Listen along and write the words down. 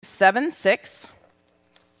7:6.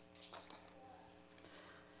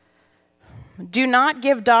 Do not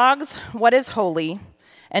give dogs what is holy,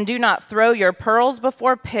 and do not throw your pearls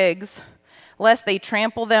before pigs, lest they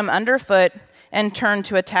trample them underfoot and turn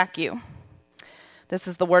to attack you. This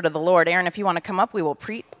is the word of the Lord. Aaron, if you want to come up, we will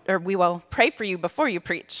pray for you before you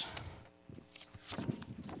preach.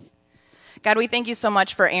 God, we thank you so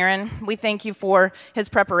much for Aaron. We thank you for his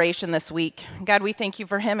preparation this week. God, we thank you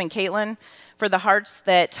for him and Caitlin, for the hearts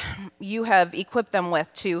that you have equipped them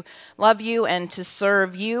with to love you and to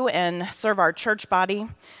serve you and serve our church body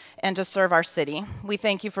and to serve our city. We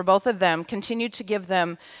thank you for both of them. Continue to give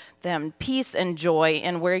them peace and joy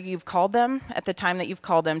in where you've called them at the time that you've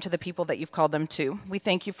called them to the people that you've called them to. We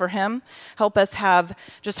thank you for him. Help us have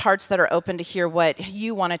just hearts that are open to hear what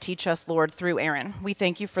you want to teach us, Lord, through Aaron. We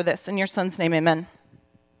thank you for this. In your son's name, amen.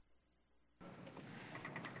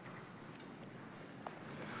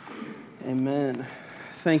 Amen.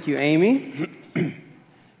 Thank you, Amy. Good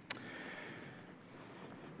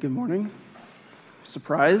morning.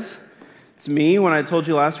 Surprise. It's me. When I told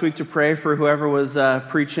you last week to pray for whoever was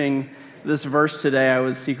preaching this verse today, I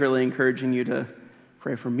was secretly encouraging you to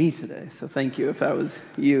pray for me today. So thank you if that was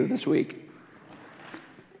you this week.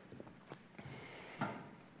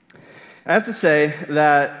 I have to say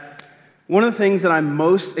that one of the things that I'm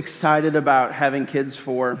most excited about having kids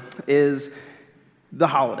for is the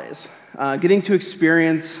holidays. Getting to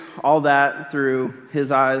experience all that through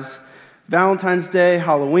his eyes. Valentine's Day,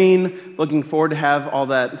 Halloween, looking forward to have all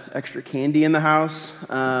that extra candy in the house,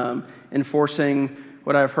 enforcing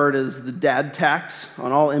what I've heard is the dad tax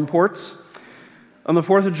on all imports. On the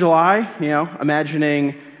 4th of July,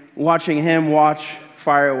 imagining watching him watch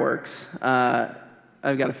fireworks.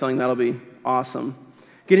 I've got a feeling that'll be awesome.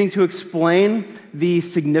 Getting to explain the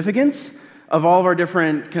significance of all of our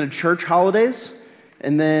different kind of church holidays,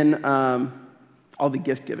 and then all the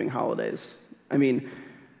gift-giving holidays. I mean,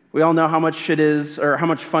 we all know how much it is, or how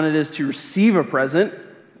much fun it is to receive a present.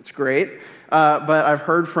 It's great. But I've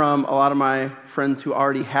heard from a lot of my friends who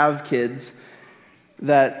already have kids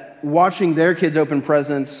that watching their kids open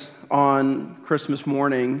presents on Christmas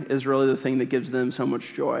morning is really the thing that gives them so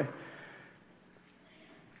much joy.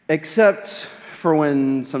 Except for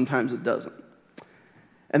when sometimes it doesn't.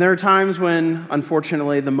 And there are times when,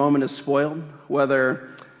 unfortunately, the moment is spoiled, whether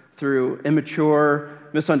through immature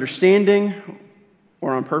misunderstanding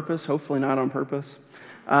or on purpose, hopefully not on purpose.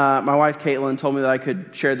 My wife, Caitlin, told me that I could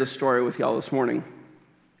share this story with y'all this morning.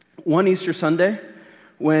 One Easter Sunday,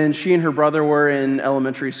 when she and her brother were in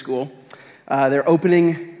elementary school, they're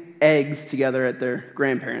opening eggs together at their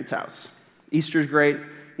grandparents' house. Easter's great.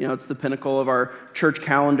 It's the pinnacle of our church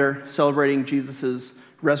calendar, celebrating Jesus'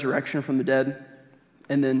 resurrection from the dead,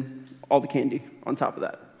 and then all the candy on top of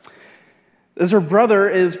that. As her brother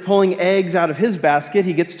is pulling eggs out of his basket,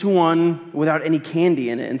 he gets to one without any candy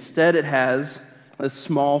in it. Instead, it has a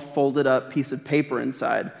small folded up piece of paper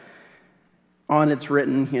inside. On it's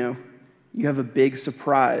written, you have a big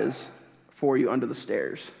surprise for you under the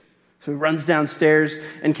stairs. So he runs downstairs,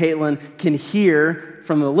 and Caitlin can hear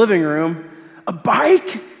from the living room, a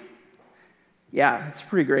bike? Yeah, it's a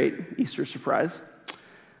pretty great Easter surprise.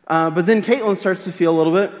 But then Caitlin starts to feel a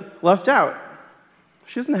little bit left out.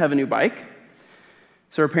 She doesn't have a new bike.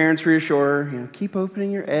 So her parents reassure her, keep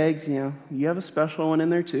opening your eggs, you have a special one in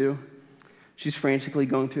there too. She's frantically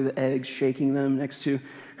going through the eggs, shaking them next to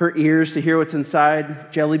her ears to hear what's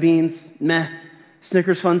inside. Jelly beans, meh.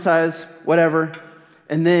 Snickers fun size, whatever.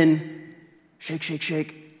 And then, shake, shake,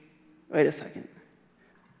 shake. Wait a second.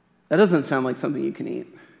 That doesn't sound like something you can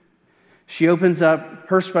eat. She opens up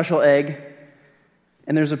her special egg,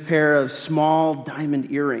 and there's a pair of small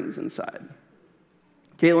diamond earrings inside.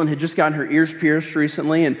 Caitlin had just gotten her ears pierced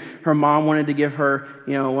recently, and her mom wanted to give her,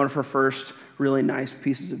 one of her first really nice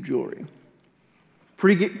pieces of jewelry.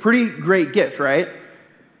 Pretty great gift, right?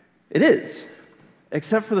 It is,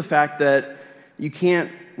 except for the fact that you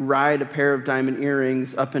can't ride a pair of diamond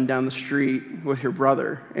earrings up and down the street with your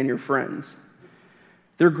brother and your friends.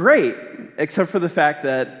 They're great, except for the fact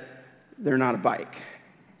that they're not a bike.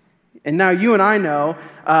 And now you and I know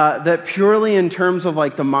that purely in terms of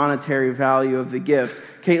the monetary value of the gift,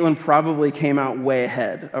 Caitlin probably came out way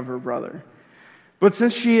ahead of her brother. But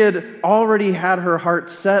since she had already had her heart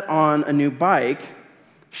set on a new bike,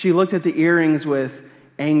 she looked at the earrings with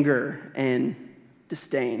anger and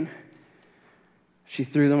disdain. She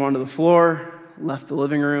threw them onto the floor, left the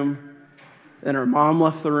living room. Then her mom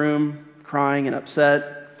left the room, crying and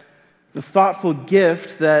upset. The thoughtful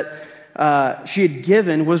gift that she had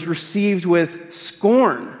given was received with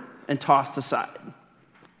scorn and tossed aside.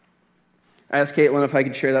 I asked Caitlin if I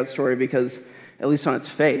could share that story because, at least on its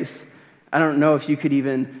face, I don't know if you could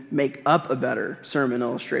even make up a better sermon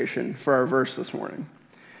illustration for our verse this morning.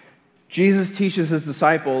 Jesus teaches his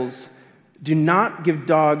disciples, "Do not give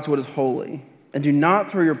dogs what is holy, and do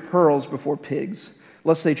not throw your pearls before pigs,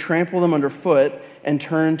 lest they trample them underfoot and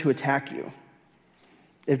turn to attack you."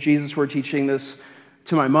 If Jesus were teaching this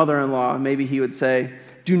to my mother-in-law, maybe he would say,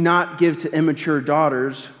 "Do not give to immature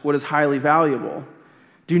daughters what is highly valuable.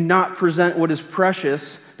 Do not present what is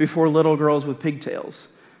precious before little girls with pigtails,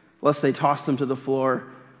 lest they toss them to the floor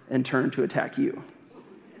and turn to attack you."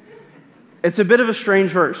 It's a bit of a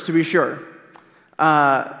strange verse, to be sure.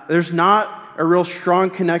 There's not a real strong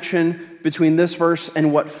connection between this verse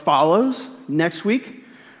and what follows next week.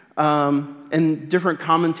 And different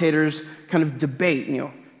commentators kind of debate,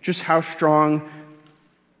 just how strong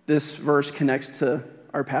this verse connects to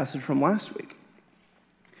our passage from last week.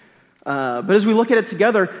 But as we look at it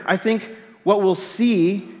together, I think what we'll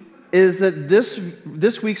see is that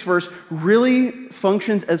this week's verse really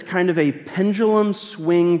functions as kind of a pendulum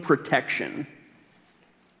swing protection.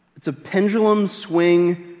 It's a pendulum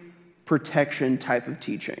swing protection type of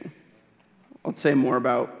teaching. I'll say more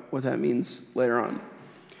about what that means later on.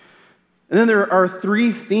 And then there are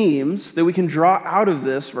three themes that we can draw out of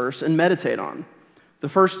this verse and meditate on. The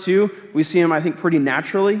first two, we see them, I think, pretty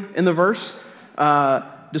naturally in the verse.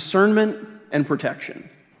 Discernment and protection.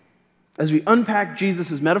 As we unpack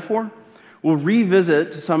Jesus' metaphor, we'll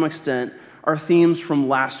revisit, to some extent, our themes from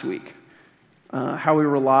last week. How we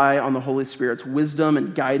rely on the Holy Spirit's wisdom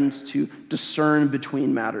and guidance to discern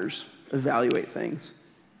between matters, evaluate things.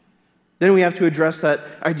 Then we have to address that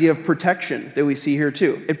idea of protection that we see here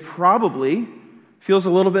too. It probably feels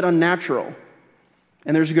a little bit unnatural,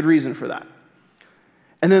 and there's a good reason for that.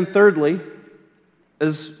 And then thirdly,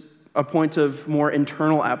 as a point of more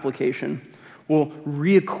internal application, we'll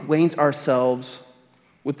reacquaint ourselves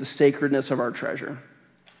with the sacredness of our treasure.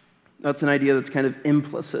 That's an idea that's kind of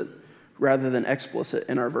implicit rather than explicit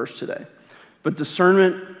in our verse today. But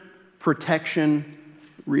discernment, protection,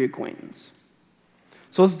 reacquaintance.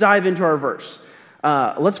 So let's dive into our verse.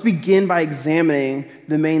 Let's begin by examining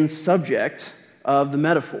the main subject of the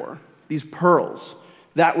metaphor, these pearls,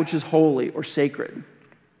 that which is holy or sacred.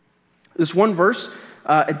 This one verse,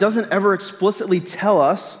 it doesn't ever explicitly tell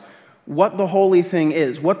us what the holy thing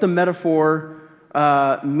is, what the metaphor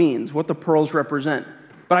means, what the pearls represent.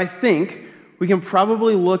 But I think we can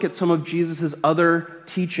probably look at some of Jesus' other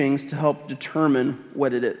teachings to help determine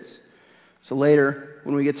what it is. So later,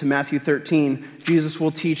 when we get to Matthew 13, Jesus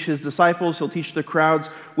will teach his disciples, he'll teach the crowds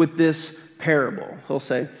with this parable. He'll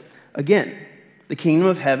say, "Again, the kingdom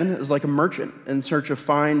of heaven is like a merchant in search of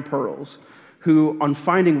fine pearls, who, on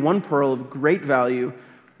finding one pearl of great value,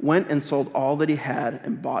 went and sold all that he had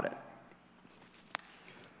and bought it."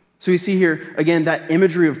 So we see here, again, that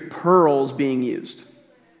imagery of pearls being used.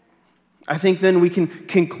 I think then we can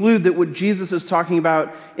conclude that what Jesus is talking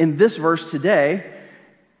about in this verse today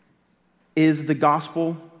is the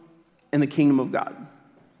gospel and the kingdom of God.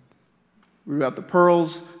 We've got the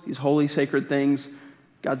pearls, these holy, sacred things,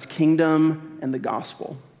 God's kingdom, and the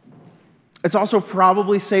gospel. It's also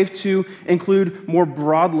probably safe to include more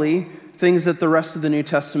broadly things that the rest of the New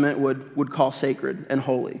Testament would call sacred and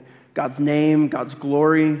holy. God's name, God's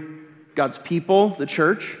glory, God's people, the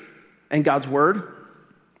church, and God's word.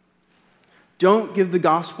 Don't give the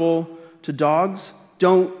gospel to dogs.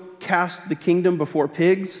 Don't cast the kingdom before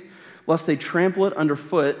pigs, lest they trample it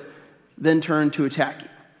underfoot, then turn to attack you.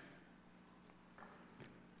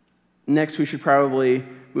 Next, we should probably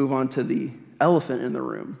move on to the elephant in the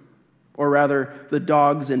room, or rather, the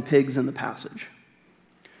dogs and pigs in the passage.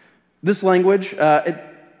 This language, it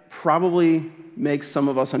probably makes some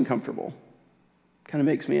of us uncomfortable. Kind of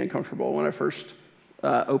makes me uncomfortable when I first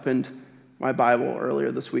opened my Bible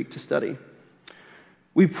earlier this week to study.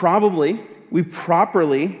 We properly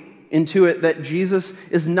intuit that Jesus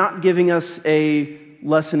is not giving us a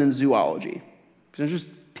lesson in zoology. He's just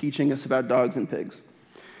teaching us about dogs and pigs.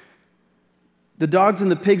 The dogs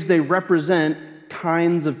and the pigs, they represent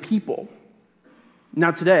kinds of people.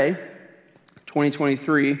 Now today,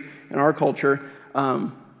 2023, in our culture,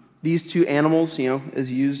 these two animals,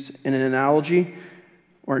 is used in an analogy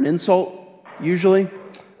or an insult, usually,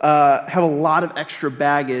 have a lot of extra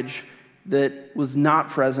baggage that was not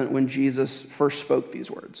present when Jesus first spoke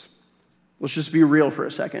these words. Let's just be real for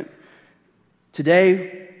a second.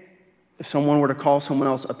 Today, if someone were to call someone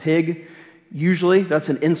else a pig, usually that's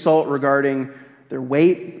an insult regarding their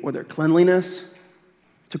weight or their cleanliness.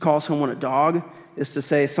 To call someone a dog is to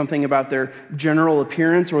say something about their general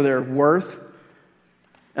appearance or their worth.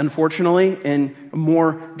 Unfortunately, in a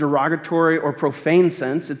more derogatory or profane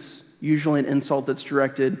sense, it's usually an insult that's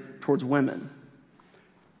directed towards women.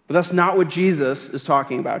 But that's not what Jesus is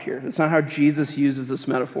talking about here. That's not how Jesus uses this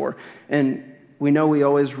metaphor. And we know we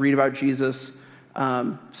always read about Jesus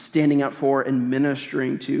standing up for and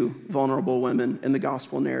ministering to vulnerable women in the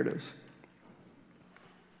gospel narratives.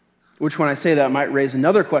 Which, when I say that, might raise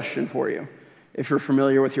another question for you, if you're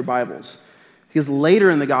familiar with your Bibles. Because later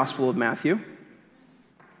in the Gospel of Matthew,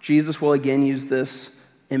 Jesus will again use this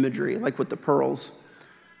imagery, like with the pearls.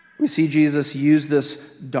 We see Jesus use this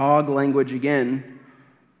dog language again,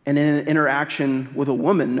 and in an interaction with a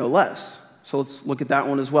woman, no less. So let's look at that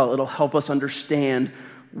one as well. It'll help us understand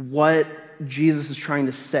what Jesus is trying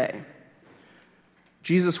to say.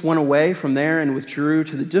 Jesus went away from there and withdrew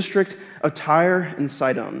to the district of Tyre and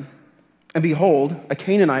Sidon. And behold, a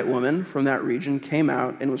Canaanite woman from that region came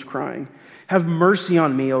out and was crying, "Have mercy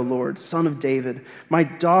on me, O Lord, Son of David. My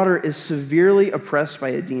daughter is severely oppressed by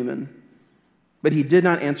a demon." But he did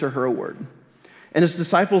not answer her a word. And his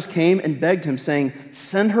disciples came and begged him, saying,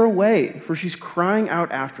 "Send her away, for she's crying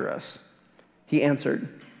out after us." He answered,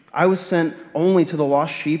 "I was sent only to the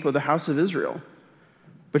lost sheep of the house of Israel."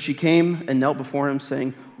 But she came and knelt before him,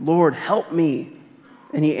 saying, "Lord, help me."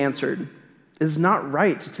 And he answered, "It is not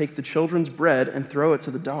right to take the children's bread and throw it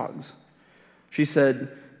to the dogs." She said,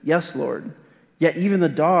 "Yes, Lord, yet even the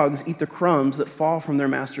dogs eat the crumbs that fall from their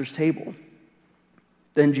master's table."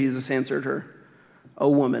 Then Jesus answered her, "O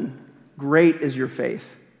woman, great is your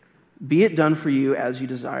faith. Be it done for you as you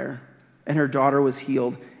desire." And her daughter was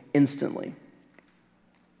healed instantly.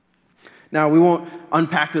 Now, we won't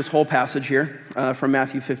unpack this whole passage here from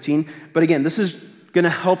Matthew 15, but again, this is going to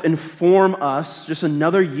help inform us, just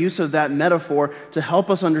another use of that metaphor to help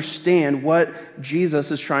us understand what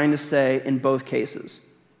Jesus is trying to say in both cases.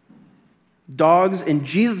 Dogs in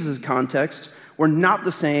Jesus' context were not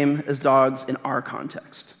the same as dogs in our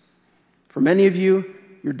context. For many of you,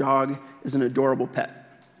 your dog is an adorable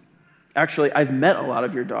pet. Actually, I've met a lot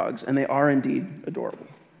of your dogs, and they are indeed adorable.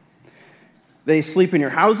 They sleep in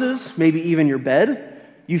your houses, maybe even your bed.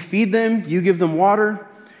 You feed them, you give them water,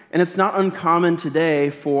 and it's not uncommon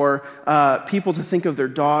today for people to think of their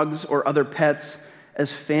dogs or other pets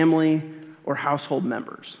as family or household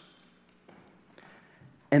members.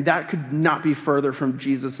 And that could not be further from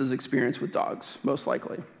Jesus' experience with dogs, most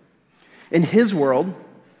likely. In his world,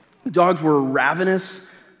 dogs were ravenous,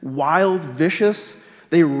 wild, vicious.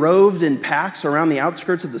 They roved in packs around the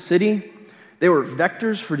outskirts of the city. They were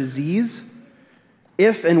vectors for disease.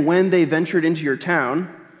 If and when they ventured into your town,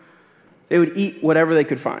 they would eat whatever they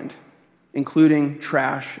could find, including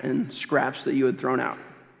trash and scraps that you had thrown out.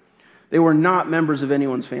 They were not members of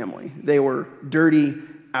anyone's family. They were dirty,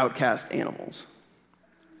 outcast animals.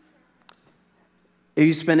 If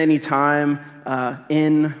you spend any time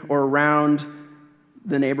in or around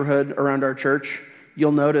the neighborhood around our church,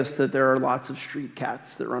 you'll notice that there are lots of street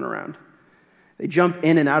cats that run around. They jump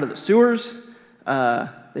in and out of the sewers.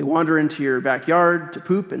 They wander into your backyard to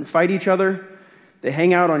poop and fight each other. They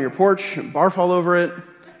hang out on your porch and barf all over it.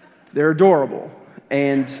 They're adorable,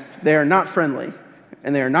 and they are not friendly,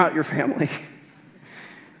 and they are not your family.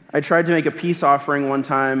 I tried to make a peace offering one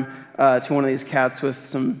time to one of these cats with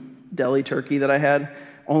some deli turkey that I had,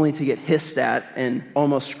 only to get hissed at and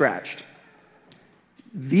almost scratched.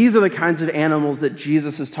 These are the kinds of animals that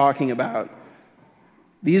Jesus is talking about.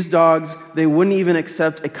 These dogs, they wouldn't even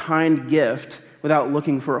accept a kind gift without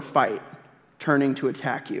looking for a fight, turning to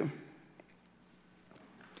attack you.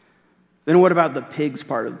 Then what about the pigs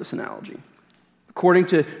part of this analogy? According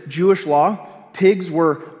to Jewish law, pigs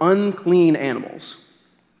were unclean animals.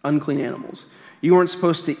 Unclean animals. You weren't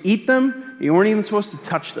supposed to eat them. You weren't even supposed to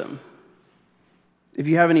touch them. If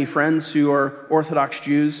you have any friends who are Orthodox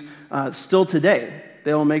Jews, still today,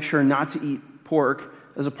 they will make sure not to eat pork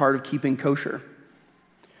as a part of keeping kosher.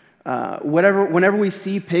 Whenever we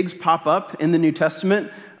see pigs pop up in the New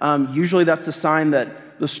Testament, usually that's a sign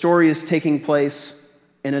that the story is taking place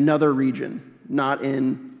in another region, not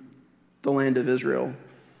in the land of Israel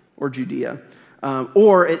or Judea.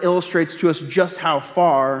 Or it illustrates to us just how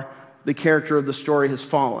far the character of the story has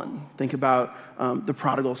fallen. Think about the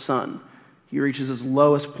prodigal son. He reaches his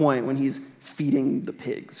lowest point when he's feeding the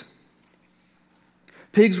pigs.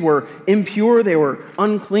 Pigs were impure, they were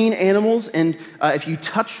unclean animals, and if you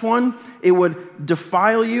touched one, it would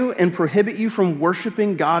defile you and prohibit you from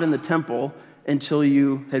worshiping God in the temple until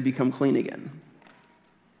you had become clean again.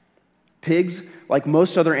 Pigs, like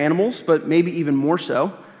most other animals, but maybe even more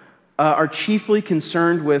so, are chiefly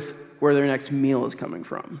concerned with where their next meal is coming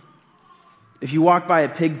from. If you walk by a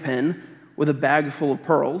pig pen with a bag full of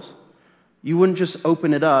pearls, you wouldn't just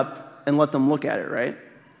open it up and let them look at it, right?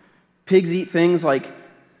 Pigs eat things like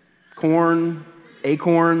corn,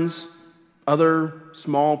 acorns, other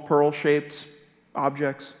small pearl-shaped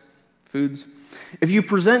objects, foods. If you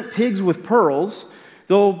present pigs with pearls,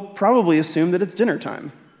 they'll probably assume that it's dinner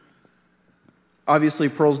time. Obviously,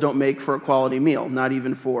 pearls don't make for a quality meal, not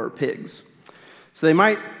even for pigs. So they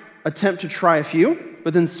might attempt to try a few,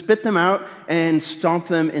 but then spit them out and stomp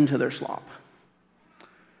them into their slop.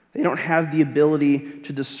 They don't have the ability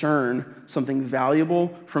to discern something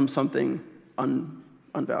valuable from something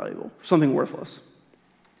unvaluable, something worthless.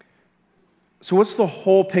 So what's the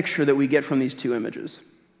whole picture that we get from these two images?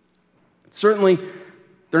 Certainly,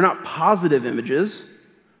 they're not positive images,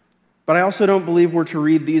 but I also don't believe we're to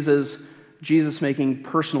read these as Jesus making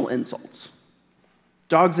personal insults.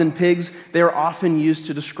 Dogs and pigs, they are often used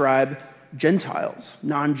to describe Gentiles,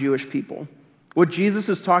 non-Jewish people. What Jesus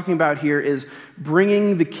is talking about here is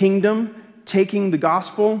bringing the kingdom, taking the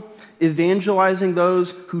gospel, evangelizing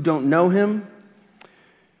those who don't know him,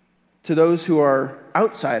 to those who are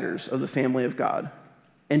outsiders of the family of God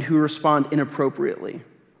and who respond inappropriately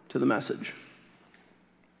to the message.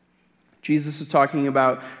 Jesus is talking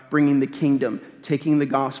about bringing the kingdom, taking the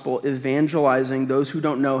gospel, evangelizing those who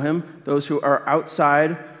don't know him, those who are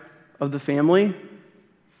outside of the family,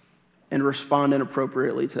 and respond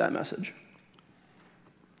inappropriately to that message.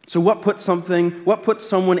 So what puts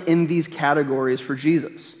someone in these categories for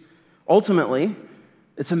Jesus? Ultimately,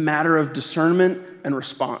 it's a matter of discernment and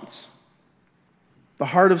response. The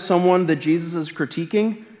heart of someone that Jesus is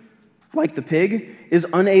critiquing, like the pig, is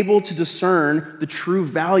unable to discern the true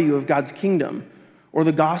value of God's kingdom or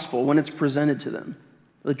the gospel when it's presented to them.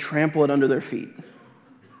 They trample it under their feet.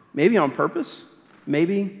 Maybe on purpose,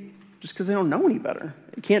 maybe just because they don't know any better.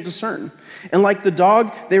 They can't discern. And like the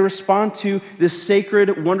dog, they respond to this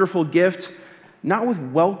sacred, wonderful gift, not with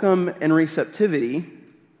welcome and receptivity,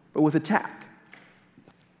 but with attack.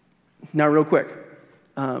 Now, real quick,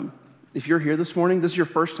 if you're here this morning, this is your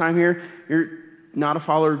first time here, you're not a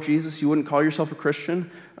follower of Jesus, you wouldn't call yourself a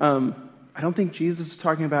Christian, I don't think Jesus is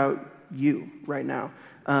talking about you right now.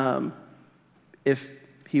 If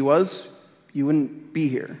he was, you wouldn't be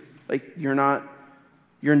here. Like, you're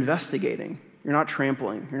investigating. You're not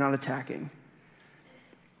trampling. You're not attacking.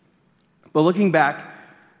 But looking back,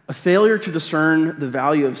 a failure to discern the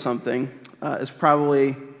value of something is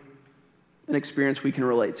probably an experience we can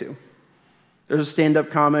relate to. There's a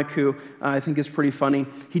stand-up comic who I think is pretty funny.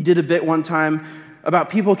 He did a bit one time about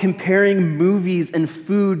people comparing movies and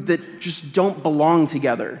food that just don't belong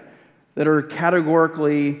together, that are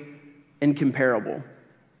categorically incomparable.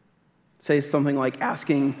 Say something like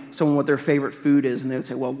asking someone what their favorite food is, and they would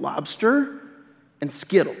say, well, lobster and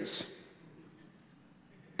Skittles.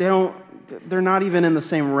 They're not even in the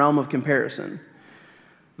same realm of comparison.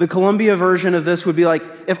 The Columbia version of this would be like,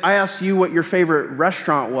 if I asked you what your favorite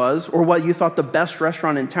restaurant was, or what you thought the best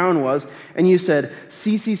restaurant in town was, and you said,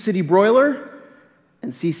 CC City Broiler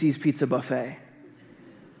and CC's Pizza Buffet.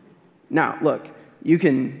 Now, look, you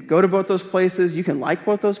can go to both those places, you can like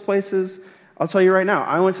both those places. I'll tell you right now,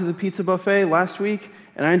 I went to the Pizza Buffet last week,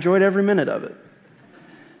 and I enjoyed every minute of it.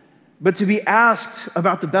 But to be asked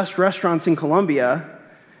about the best restaurants in Columbia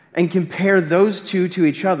and compare those two to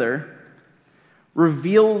each other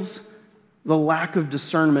reveals the lack of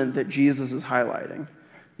discernment that Jesus is highlighting.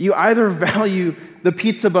 You either value the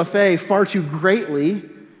Pizza Buffet far too greatly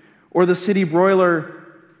or the City Broiler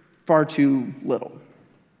far too little.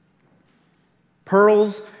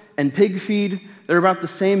 Pearls and pig feed, they're about the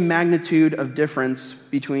same magnitude of difference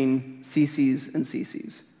between CC's and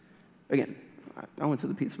CC's. Again, I went to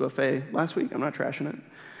the Pizza Buffet last week. I'm not trashing it.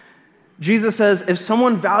 Jesus says if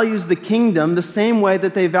someone values the kingdom the same way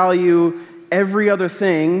that they value every other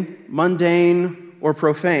thing, mundane or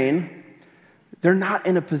profane, they're not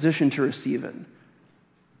in a position to receive it.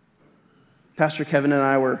 Pastor Kevin and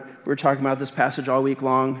I were talking about this passage all week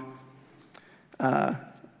long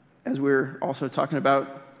as we were also talking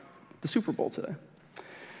about the Super Bowl today.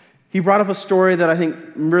 He brought up a story that I think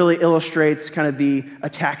really illustrates kind of the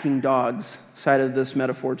attacking dogs side of this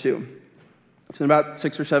metaphor too. So in about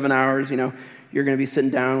 6 or 7 hours, you're going to be sitting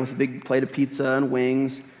down with a big plate of pizza and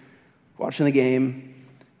wings, watching the game.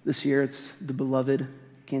 This year, it's the beloved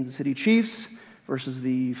Kansas City Chiefs versus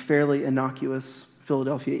the fairly innocuous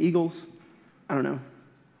Philadelphia Eagles. I don't know.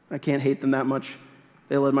 I can't hate them that much.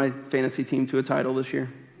 They led my fantasy team to a title this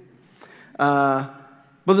year.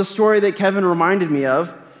 But the story that Kevin reminded me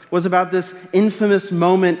of was about this infamous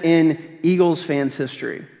moment in Eagles fans'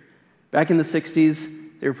 history. Back in the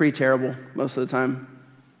 60s, they were pretty terrible most of the time.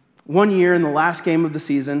 One year in the last game of the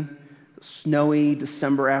season, a snowy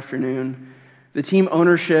December afternoon, the team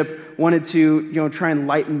ownership wanted to try and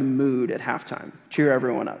lighten the mood at halftime, cheer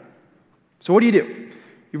everyone up. So what do?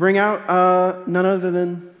 You bring out none other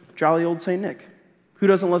than jolly old St. Nick. Who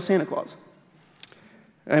doesn't love Santa Claus?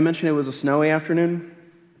 I mentioned it was a snowy afternoon.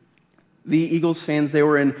 The Eagles fans, they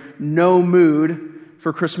were in no mood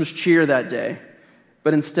for Christmas cheer that day,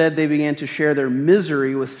 but instead they began to share their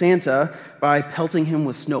misery with Santa by pelting him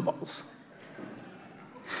with snowballs.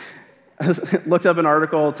 I looked up an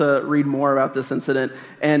article to read more about this incident,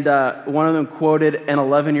 and one of them quoted an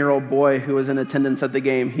 11-year-old boy who was in attendance at the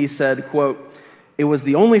game. He said, quote, "It was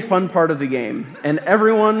the only fun part of the game, and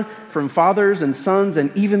everyone from fathers and sons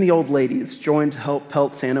and even the old ladies joined to help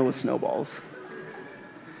pelt Santa with snowballs."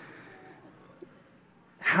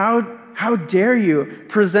 How dare you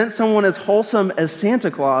present someone as wholesome as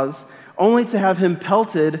Santa Claus only to have him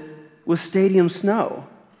pelted with stadium snow?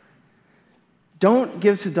 Don't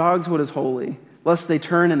give to dogs what is holy, lest they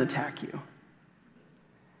turn and attack you.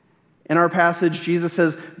 In our passage, Jesus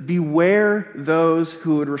says, beware those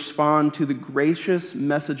who would respond to the gracious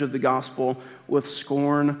message of the gospel with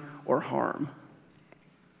scorn or harm.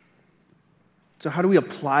 So how do we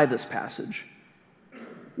apply this passage?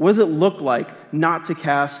 What does it look like not to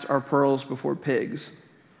cast our pearls before pigs?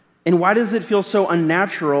 And why does it feel so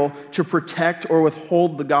unnatural to protect or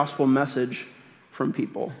withhold the gospel message from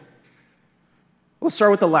people? Let's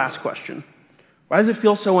start with the last question. Why does it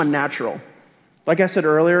feel so unnatural? Like I said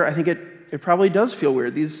earlier, I think it probably does feel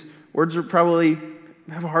weird. These words are probably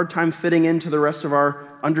have a hard time fitting into the rest of our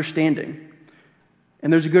understanding.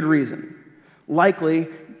 And there's a good reason. Likely,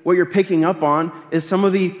 what you're picking up on is some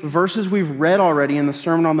of the verses we've read already in the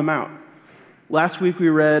Sermon on the Mount. Last week we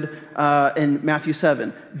read in Matthew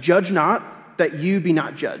 7, "Judge not, that you be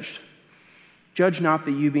not judged." Judge not,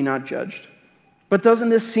 that you be not judged. But doesn't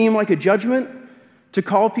this seem like a judgment? To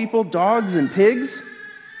call people dogs and pigs?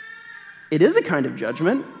 It is a kind of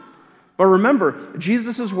judgment. But remember,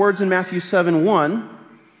 Jesus' words in Matthew 7:1,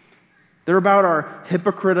 they're about our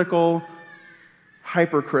hypocritical,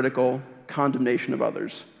 hypercritical condemnation of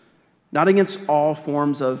others, not against all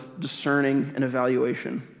forms of discerning and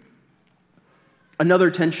evaluation. Another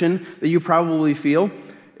tension that you probably feel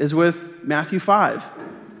is with Matthew 5.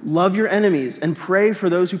 Love your enemies and pray for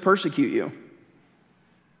those who persecute you.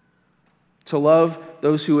 To love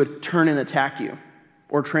those who would turn and attack you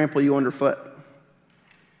or trample you underfoot.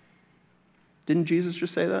 Didn't Jesus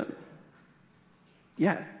just say that?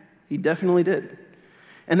 Yeah, he definitely did.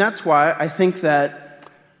 And that's why I think that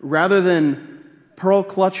rather than pearl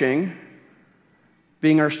clutching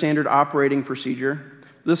being our standard operating procedure,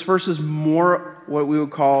 this verse is more what we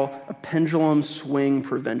would call a pendulum swing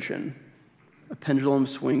prevention. A pendulum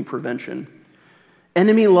swing prevention.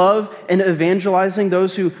 Enemy love and evangelizing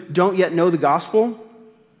those who don't yet know the gospel,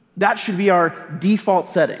 that should be our default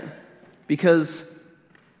setting because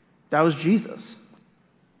that was Jesus.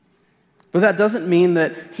 But that doesn't mean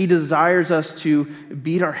that he desires us to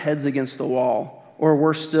beat our heads against the wall, or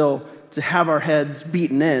worse still, to have our heads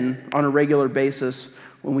beaten in on a regular basis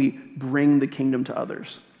when we bring the kingdom to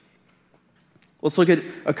others. Let's look at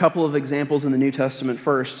a couple of examples in the New Testament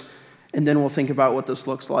first, and then we'll think about what this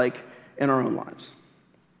looks like in our own lives.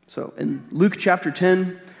 So in Luke chapter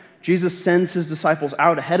 10, Jesus sends his disciples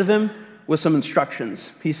out ahead of him with some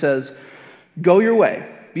instructions. He says, "Go your way.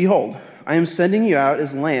 Behold, I am sending you out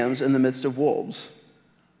as lambs in the midst of wolves,"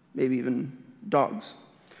 maybe even dogs.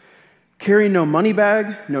 "Carry no money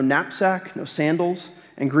bag, no knapsack, no sandals,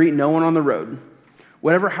 and greet no one on the road.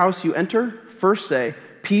 Whatever house you enter, first say,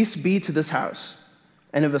 'Peace be to this house.'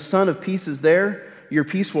 And if a son of peace is there, your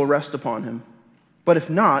peace will rest upon him. But if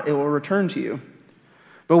not, it will return to you.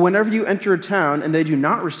 But whenever you enter a town and they do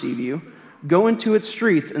not receive you, go into its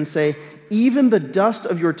streets and say, 'Even the dust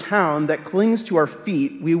of your town that clings to our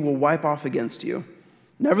feet, we will wipe off against you.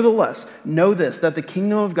 Nevertheless, know this, that the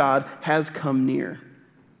kingdom of God has come near.'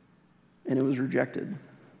 And it was rejected."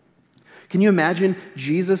 Can you imagine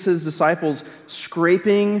Jesus' disciples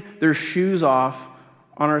scraping their shoes off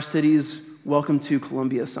on our city's "Welcome to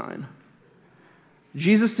Columbia" sign?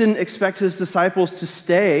 Jesus didn't expect his disciples to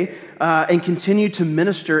stay and continue to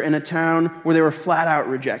minister in a town where they were flat out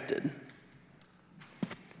rejected.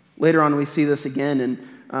 Later on, we see this again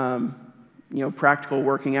in practical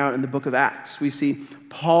working out in the book of Acts. We see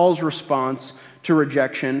Paul's response to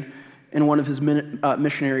rejection in one of his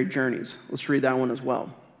missionary journeys. Let's read that one as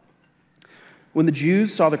well. "When the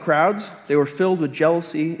Jews saw the crowds, they were filled with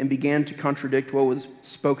jealousy and began to contradict what was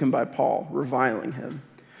spoken by Paul, reviling him.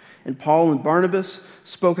 And Paul and Barnabas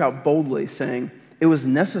spoke out boldly, saying, 'It was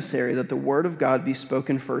necessary that the word of God be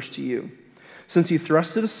spoken first to you. Since you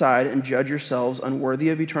thrust it aside and judge yourselves unworthy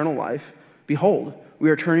of eternal life, behold,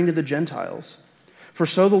 we are turning to the Gentiles. For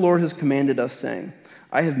so the Lord has commanded us, saying,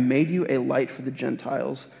 I have made you a light for the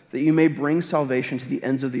Gentiles, that you may bring salvation to the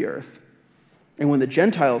ends of the earth.' And when the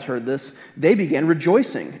Gentiles heard this, they began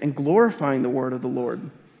rejoicing and glorifying the word of the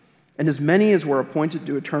Lord. And as many as were appointed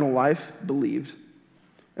to eternal life believed.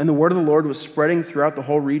 And the word of the Lord was spreading throughout the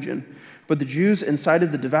whole region. But the Jews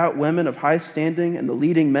incited the devout women of high standing and the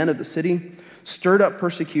leading men of the city, stirred up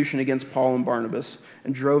persecution against Paul and Barnabas,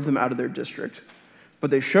 and drove them out of their district. But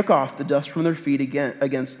they shook off the dust from their feet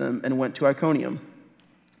against them and went to Iconium.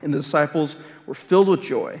 And the disciples were filled with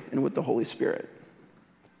joy and with the Holy Spirit.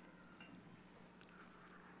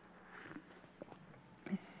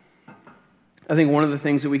 I think one of the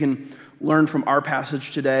things that we can learn from our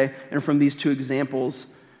passage today and from these two examples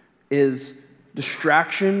is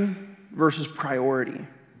distraction versus priority.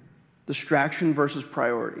 Distraction versus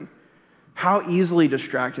priority. How easily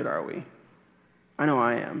distracted are we? I know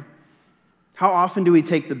I am. How often do we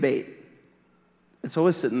take the bait? It's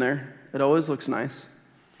always sitting there. It always looks nice.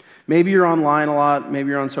 Maybe you're online a lot. Maybe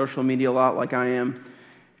you're on social media a lot like I am.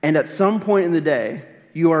 And at some point in the day,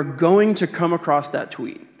 you are going to come across that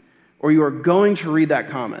tweet, or you are going to read that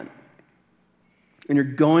comment, and you're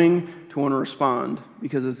going to want to respond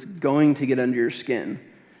because it's going to get under your skin.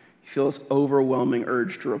 You feel this overwhelming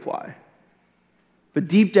urge to reply. But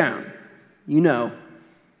deep down, you know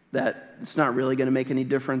that it's not really going to make any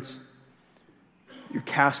difference. You're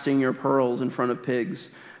casting your pearls in front of pigs.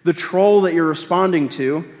 The troll that you're responding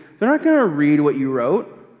to, they're not going to read what you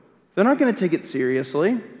wrote. They're not going to take it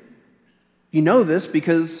seriously. You know this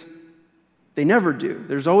because they never do.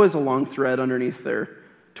 There's always a long thread underneath their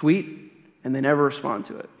tweet, and they never respond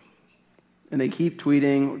to it. And they keep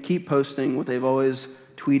tweeting or keep posting what they've always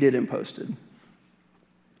tweeted and posted.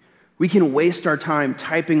 We can waste our time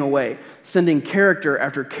typing away, sending character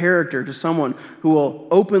after character to someone who will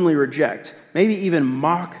openly reject, maybe even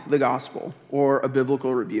mock the gospel or a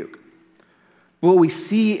biblical rebuke. But what we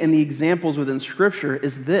see in the examples within Scripture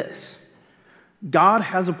is this. God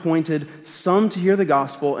has appointed some to hear the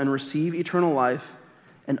gospel and receive eternal life,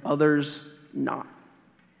 and others not,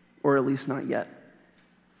 or at least not yet.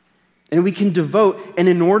 And we can devote an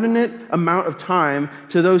inordinate amount of time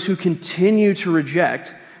to those who continue to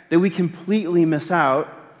reject that we completely miss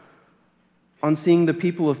out on seeing the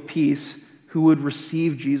people of peace who would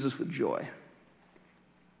receive Jesus with joy.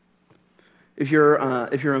 If you're a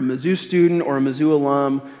Mizzou student or a Mizzou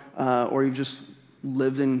alum, or you've just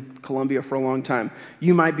lived in Columbia for a long time,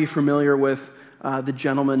 you might be familiar with the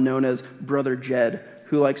gentleman known as Brother Jed,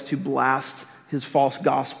 who likes to blast his false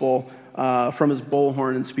gospel from his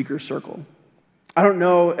bullhorn in speaker circle. I don't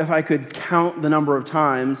know if I could count the number of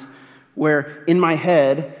times where in my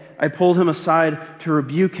head I pulled him aside to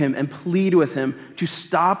rebuke him and plead with him to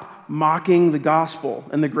stop mocking the gospel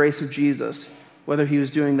and the grace of Jesus, whether he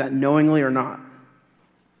was doing that knowingly or not.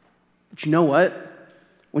 But you know what?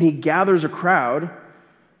 When he gathers a crowd,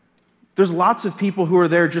 there's lots of people who are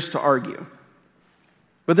there just to argue.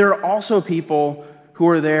 But there are also people who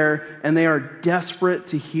are there and they are desperate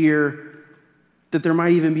to hear that there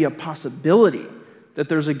might even be a possibility that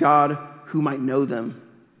there's a God who might know them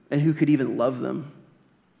and who could even love them.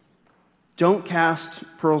 Don't cast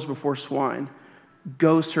pearls before swine.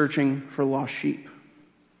 Go searching for lost sheep.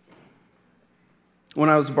 When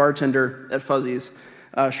I was a bartender at Fuzzy's,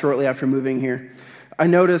 shortly after moving here, I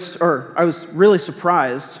was really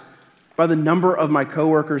surprised by the number of my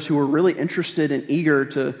coworkers who were really interested and eager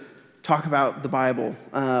to talk about the Bible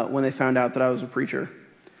when they found out that I was a preacher.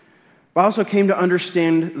 But I also came to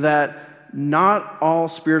understand that not all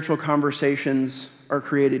spiritual conversations are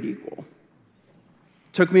created equal.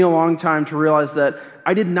 It took me a long time to realize that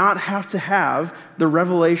I did not have to have the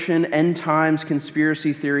Revelation, end times,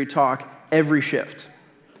 conspiracy theory talk every shift.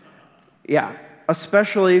 Yeah,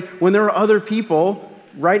 especially when there are other people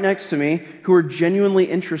right next to me who are genuinely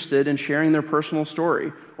interested in sharing their personal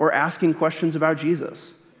story or asking questions about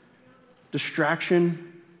Jesus.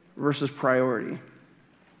 Distraction versus priority.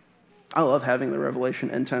 I love having the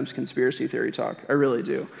Revelation, end times, conspiracy theory talk. I really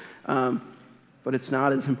do. But it's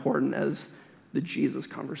not as important as the Jesus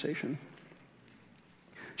conversation.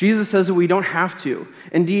 Jesus says that we don't have to.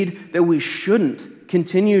 Indeed, that we shouldn't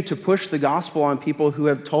continue to push the gospel on people who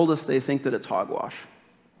have told us they think that it's hogwash.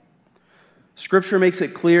 Scripture makes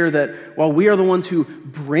it clear that while we are the ones who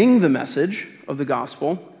bring the message of the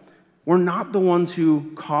gospel, we're not the ones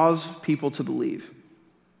who cause people to believe.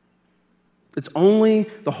 It's only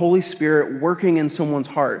the Holy Spirit working in someone's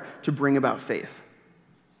heart to bring about faith.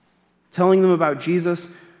 Telling them about Jesus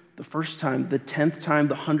the first time, the 10th time,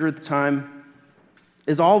 the 100th time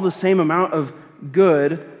is all the same amount of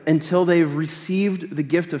good until they've received the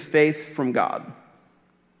gift of faith from God.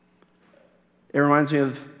 It reminds me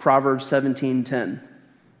of Proverbs 17:10.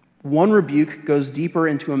 One rebuke goes deeper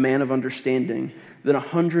into a man of understanding than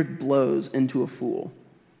 100 blows into a fool.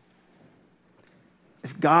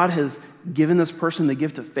 If God has given this person the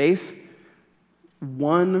gift of faith,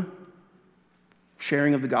 one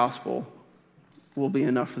sharing of the gospel will be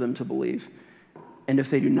enough for them to believe. And if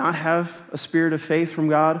they do not have a spirit of faith from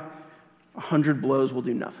God, 100 blows will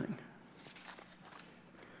do nothing.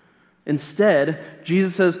 Instead,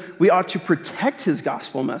 Jesus says we ought to protect his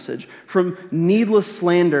gospel message from needless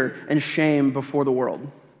slander and shame before the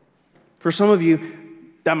world. For some of you,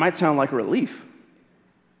 that might sound like a relief.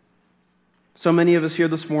 So many of us here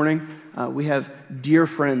this morning, we have dear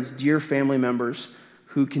friends, dear family members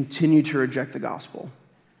who continue to reject the gospel.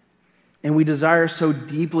 And we desire so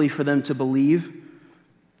deeply for them to believe,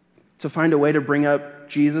 to find a way to bring up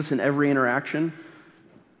Jesus in every interaction.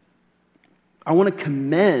 I want to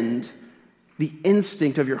commend the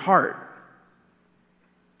instinct of your heart.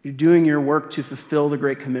 You're doing your work to fulfill the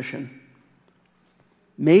Great Commission.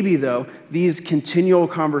 Maybe, though, these continual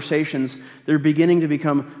conversations, they're beginning to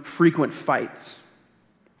become frequent fights.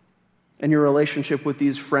 And your relationship with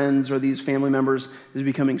these friends or these family members is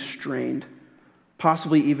becoming strained,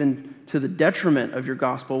 possibly even to the detriment of your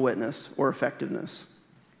gospel witness or effectiveness.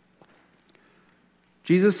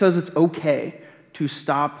 Jesus says it's okay to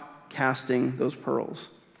stop casting those pearls.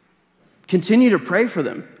 Continue to pray for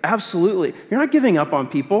them. Absolutely. You're not giving up on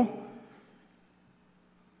people.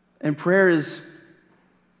 And prayer is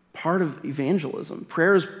part of evangelism.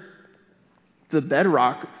 Prayer is the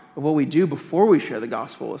bedrock of what we do before we share the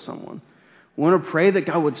gospel with someone. We want to pray that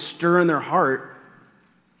God would stir in their heart,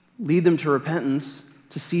 lead them to repentance,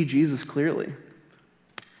 to see Jesus clearly.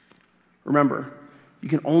 Remember, you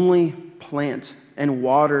can only plant and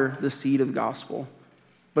water the seed of the gospel,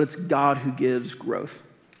 but it's God who gives growth.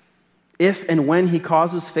 If and when he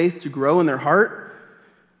causes faith to grow in their heart,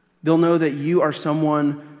 they'll know that you are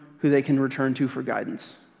someone who they can return to for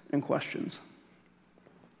guidance and questions.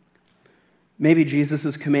 Maybe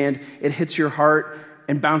Jesus' command, it hits your heart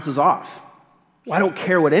and bounces off. Well, I don't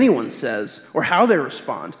care what anyone says or how they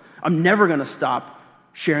respond. I'm never going to stop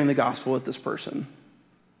sharing the gospel with this person.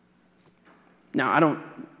 Now,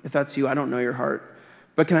 if that's you, I don't know your heart.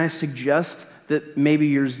 But can I suggest that maybe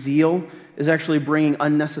your zeal is actually bringing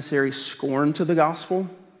unnecessary scorn to the gospel?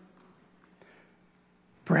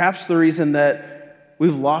 Perhaps the reason that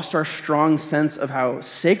we've lost our strong sense of how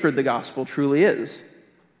sacred the gospel truly is.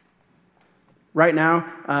 Right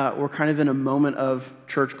now, we're kind of in a moment of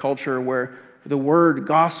church culture where the word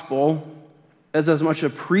gospel is as much a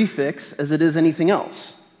prefix as it is anything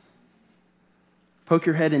else. Poke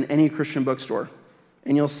your head in any Christian bookstore,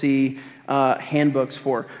 and you'll see handbooks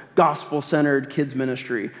for gospel-centered kids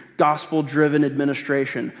ministry, gospel-driven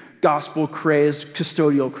administration, gospel-crazed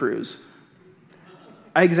custodial crews.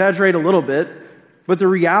 I exaggerate a little bit, but the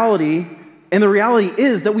reality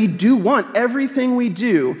is that we do want everything we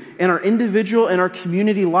do in our individual and our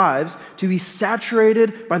community lives to be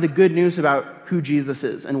saturated by the good news about who Jesus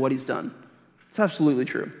is and what he's done. It's absolutely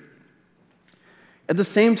true. At the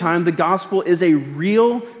same time, the gospel is a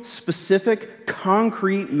real, specific,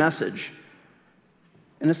 concrete message.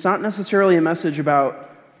 And it's not necessarily a message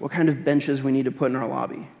about what kind of benches we need to put in our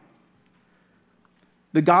lobby.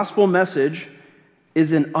 The gospel message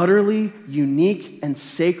is an utterly unique and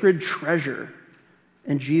sacred treasure,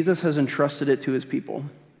 and Jesus has entrusted it to his people.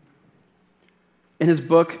 In his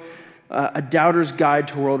book, A Doubter's Guide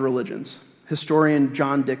to World Religions, historian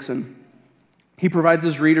John Dickson, he provides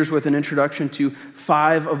his readers with an introduction to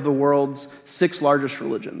 5 of the world's 6 largest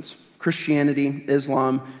religions: Christianity,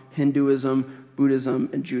 Islam, Hinduism, Buddhism,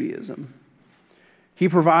 and Judaism. He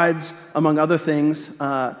provides, among other things,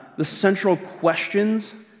 the central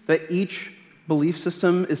questions that each belief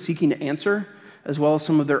system is seeking to answer, as well as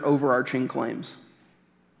some of their overarching claims.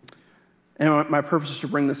 And my purpose to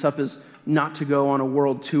bring this up is not to go on a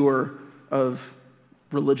world tour of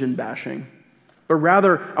religion bashing, but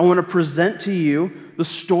rather I want to present to you the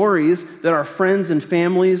stories that our friends and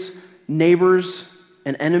families, neighbors,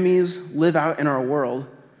 and enemies live out in our world,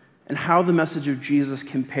 and how the message of Jesus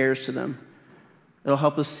compares to them. It'll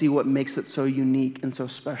help us see what makes it so unique and so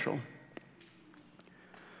special.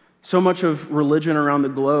 So much of religion around the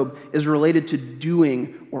globe is related to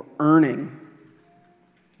doing or earning.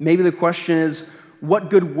 Maybe the question is,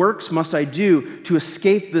 what good works must I do to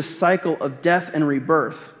escape this cycle of death and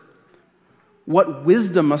rebirth? What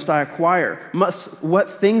wisdom must I acquire? What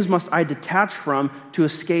things must I detach from to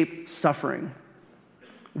escape suffering?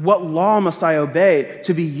 What law must I obey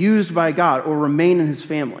to be used by God or remain in his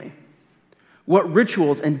family? What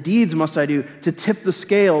rituals and deeds must I do to tip the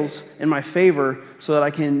scales in my favor so that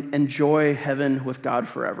I can enjoy heaven with God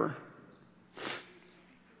forever?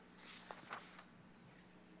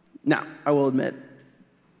 Now, I will admit,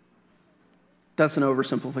 that's an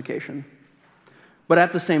oversimplification. But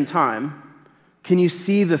at the same time, can you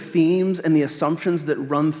see the themes and the assumptions that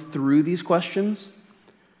run through these questions?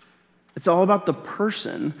 It's all about the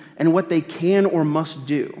person and what they can or must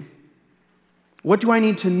do. What do I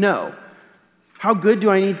need to know? How good do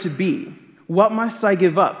I need to be? What must I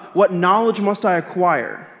give up? What knowledge must I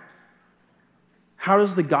acquire? How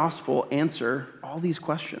does the gospel answer all these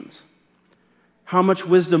questions? How much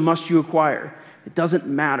wisdom must you acquire? It doesn't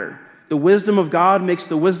matter. The wisdom of God makes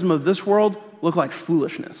the wisdom of this world look like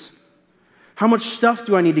foolishness. How much stuff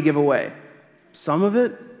do I need to give away? Some of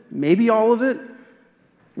it, maybe all of it.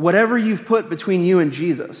 Whatever you've put between you and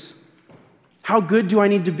Jesus. How good do I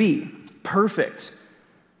need to be? Perfect.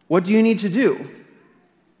 What do you need to do?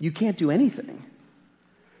 You can't do anything.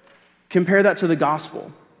 Compare that to the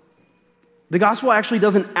gospel. The gospel actually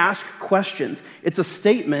doesn't ask questions. It's a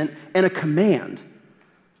statement and a command.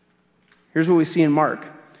 Here's what we see in Mark.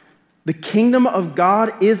 The kingdom of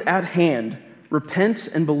God is at hand. Repent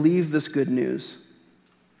and believe this good news.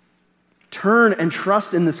 Turn and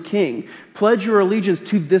trust in this king. Pledge your allegiance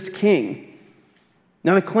to this king.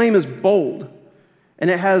 Now the claim is bold, and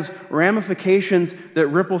it has ramifications that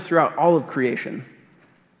ripple throughout all of creation.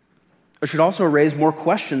 It should also raise more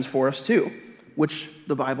questions for us too, which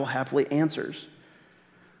the Bible happily answers.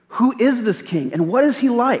 Who is this king, and what is he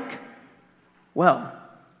like? Well,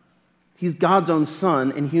 he's God's own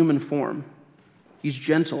son in human form. He's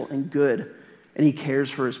gentle and good, and he cares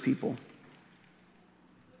for his people.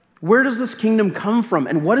 Where does this kingdom come from,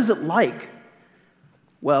 and what is it like?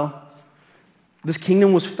 Well, this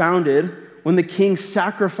kingdom was founded when the king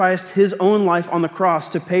sacrificed his own life on the cross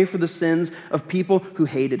to pay for the sins of people who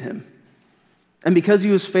hated him. And because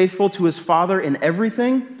he was faithful to his Father in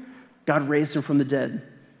everything, God raised him from the dead.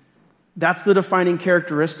 That's the defining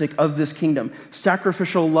characteristic of this kingdom: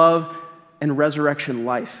 sacrificial love and resurrection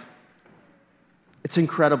life. It's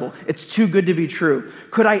incredible. It's too good to be true.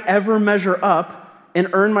 Could I ever measure up and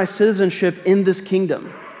earn my citizenship in this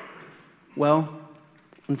kingdom? Well,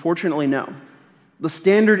 unfortunately, no. The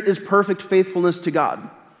standard is perfect faithfulness to God.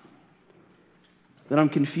 Then I'm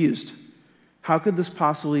confused. How could this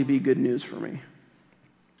possibly be good news for me?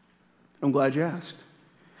 I'm glad you asked.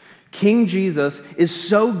 King Jesus is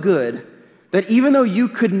so good that even though you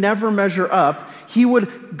could never measure up, he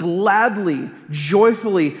would gladly,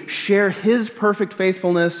 joyfully share his perfect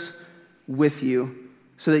faithfulness with you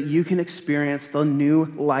so that you can experience the new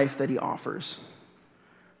life that he offers.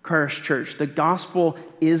 Christ Church, the gospel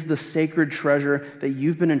is the sacred treasure that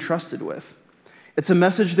you've been entrusted with. It's a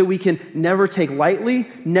message that we can never take lightly,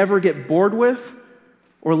 never get bored with,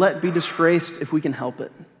 or let be disgraced if we can help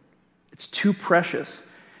it. It's too precious.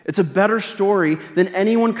 It's a better story than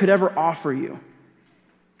anyone could ever offer you.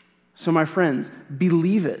 So my friends,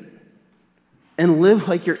 believe it and live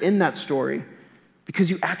like you're in that story, because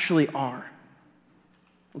you actually are.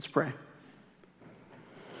 Let's pray.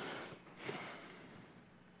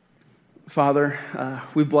 Father,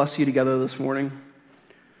 we bless you together this morning.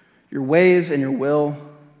 Your ways and your will,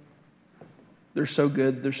 they're so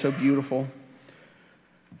good, they're so beautiful.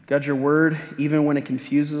 God, your word, even when it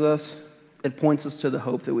confuses us, it points us to the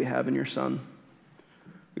hope that we have in your Son.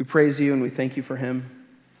 We praise you and we thank you for him.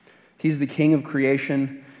 He's the King of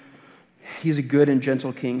creation. He's a good and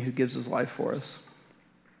gentle King who gives his life for us.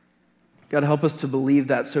 God, help us to believe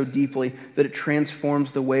that so deeply that it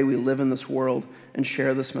transforms the way we live in this world and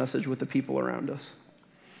share this message with the people around us.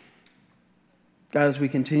 God, as we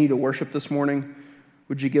continue to worship this morning,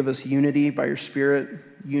 would you give us unity by your Spirit,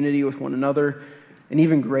 unity with one another, an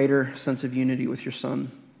even greater sense of unity with your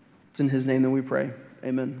Son? It's in his name that we pray.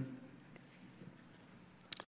 Amen.